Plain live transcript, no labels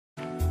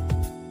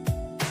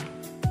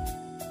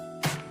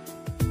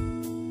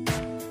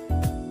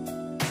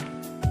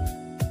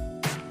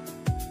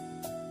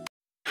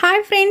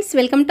Hi friends,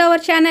 welcome to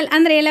our channel.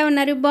 అందరూ ఎలా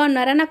ఉన్నారు?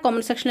 బాగున్నారా? నాకు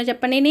కామెంట్ సెక్షన్లో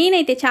చెప్పండి.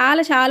 నేనైతే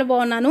చాలా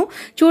బాగున్నాను.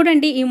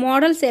 చూడండి ఈ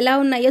మోడల్స్ ఎలా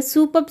ఉన్నాయో,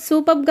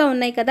 సూపర్గా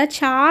ఉన్నాయి కదా,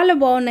 చాలా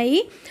బాగున్నాయి.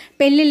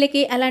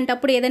 పెళ్ళిళ్ళకి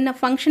అలాంటప్పుడు ఏదైనా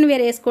ఫంక్షన్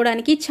వేర్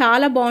వేసుకోవడానికి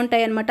చాలా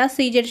బాగుంటాయి అన్నమాట.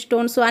 సీజెడ్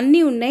స్టోన్స్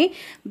అన్నీ ఉన్నాయి.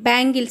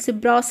 బ్యాంగిల్స్,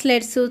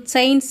 బ్రాస్లెట్స్,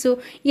 చైన్స్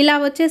ఇలా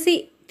వచ్చేసి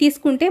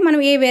తీసుకుంటే మనం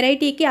ఏ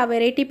వెరైటీకి ఆ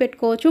వెరైటీ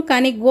పెట్టుకోవచ్చు.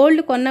 కానీ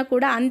గోల్డ్ కొన్నా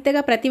కూడా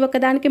అంతగా ప్రతి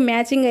ఒక్కదానికి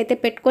మ్యాచింగ్ అయితే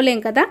పెట్టుకోలేం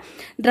కదా.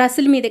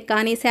 డ్రెస్సుల మీదకి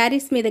కానీ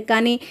శారీస్ మీదకి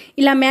కానీ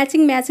ఇలా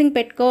మ్యాచింగ్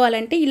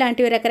పెట్టుకోవాలంటే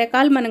ఇలాంటివి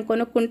రకరకాలు మనం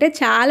కొనుక్కుంటే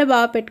చాలా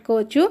బాగా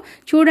పెట్టుకోవచ్చు.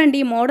 చూడండి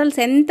ఈ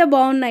మోడల్స్ ఎంత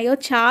బాగున్నాయో,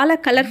 చాలా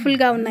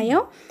కలర్ఫుల్గా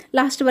ఉన్నాయో.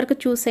 లాస్ట్ వరకు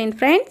చూసేయండి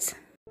friends.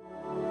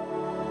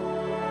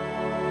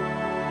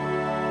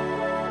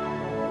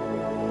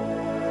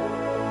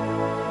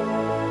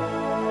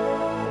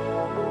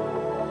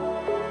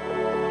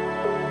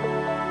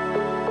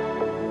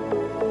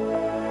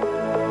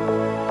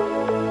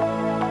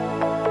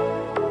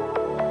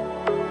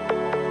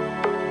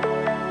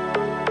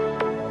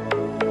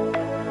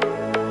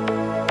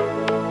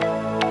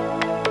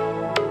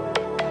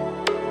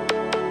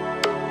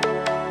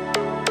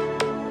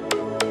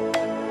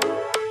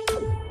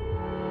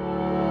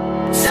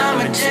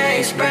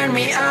 Days burn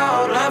me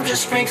out, love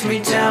just brings me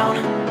down.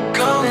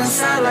 Go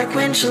inside like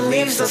winter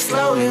leaves that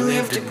slowly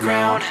leave the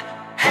ground.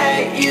 Hey,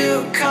 you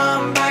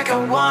come back, I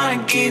wanna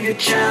give you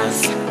a chance.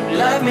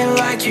 Love me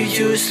like you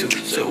used to,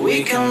 so we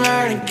can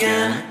learn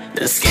again.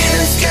 The skin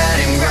is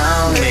getting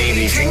brown,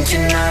 baby, drink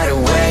your night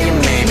away.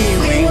 Maybe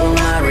we will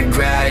not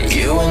regret it,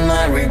 you will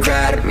not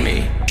regret me.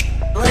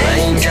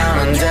 Laying down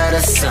under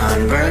the sun,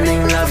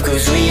 burning love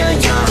cause we are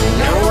young.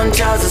 No one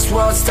tells us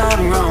what's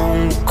done wrong,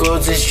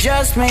 cause it's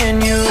just me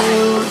and you.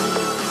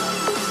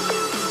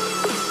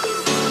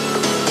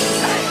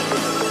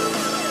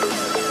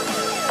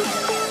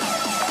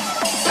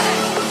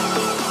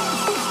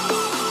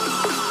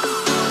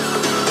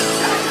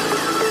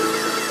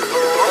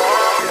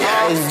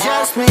 Yeah, it's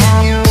just me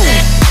and you.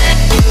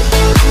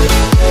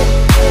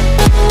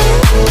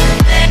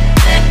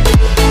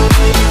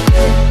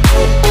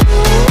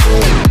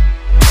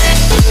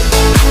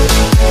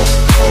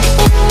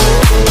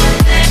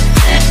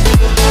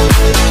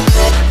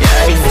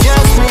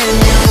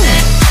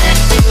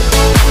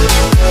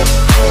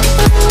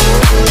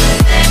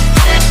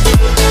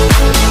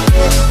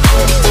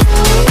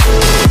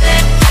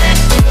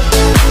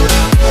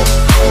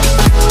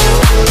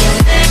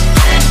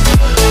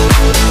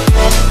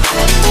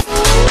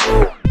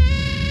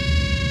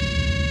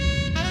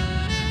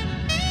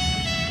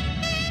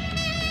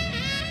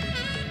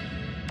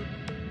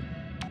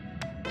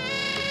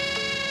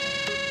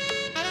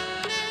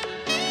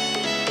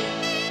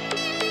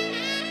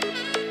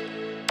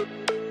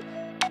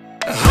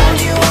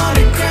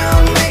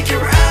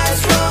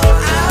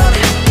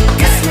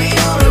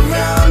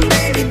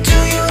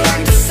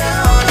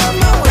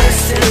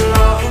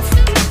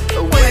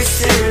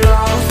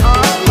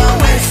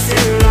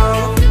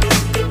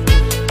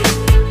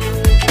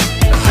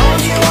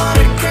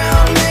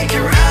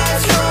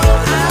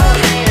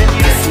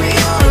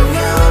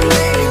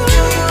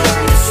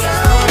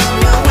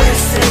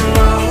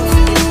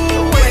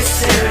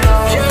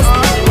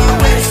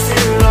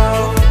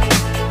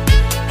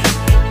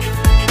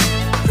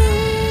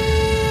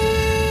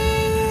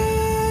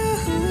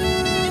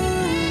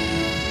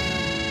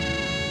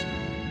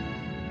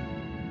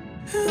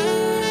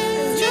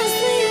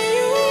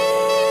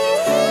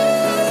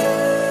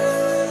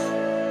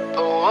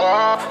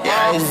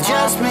 Yeah, it's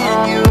just me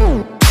and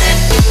you.